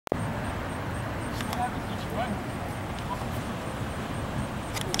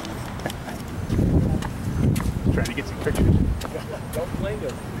to get some pictures. Don't blame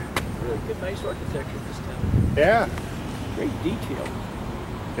them. Really good, nice architecture this town. Yeah. Great detail.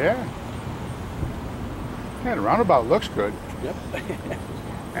 Yeah. Yeah, the roundabout looks good. Yep.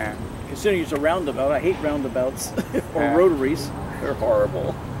 Yeah. Considering it's a roundabout, I hate roundabouts or Yeah. rotaries. They're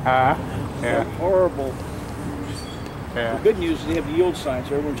horrible. Yeah. They're horrible. Yeah. The good news is they have yield signs,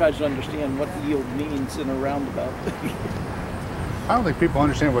 so everyone tries to understand what yield means in a roundabout. I don't think people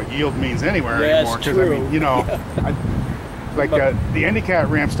understand what yield means anywhere Yeah, anymore. it's Because I true. mean, you know, the handicap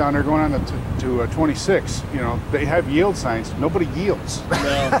ramps down there going on to 26. You know, they have yield signs. Nobody yields.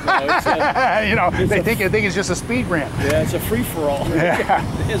 No, it's a, You know, they think it's just a speed ramp. yeah, it's a free for all. Yeah.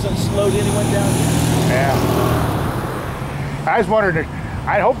 It hasn't slowed anyone down yet. Yeah. I was wondering.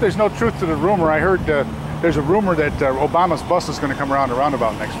 I hope there's no truth to the rumor. I heard there's a rumor that Obama's bus is going to come around the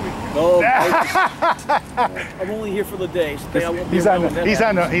roundabout next week. No, I'm only here for the day. So I won't be He's around on when that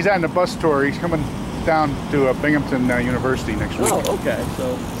happens. he's on the bus tour. He's coming down to Binghamton University next week. Oh, okay.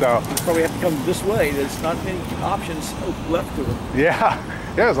 So So you probably have to come this way. There's not many options left to him. yeah,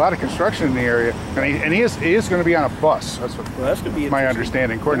 there's a lot of construction in the area, and he is going to be on a bus. That's what Well, that's going to be my interesting.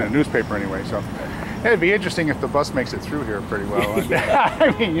 understanding, according to the newspaper anyway. So it'd be interesting if the bus makes it through here pretty well. Yeah.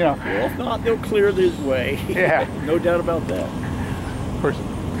 I mean, you know, Well, if not, they'll clear his way. Yeah. No doubt about that. of course.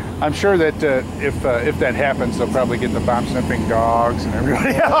 I'm sure that if that happens, they'll probably get the bomb sniffing dogs and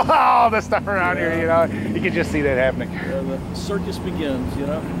everybody, all the stuff around here. You know, you can just see that happening. The circus begins, you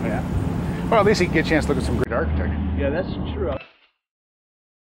know? Yeah. Well, at least he can get a chance to look at some great architecture. Yeah, that's true.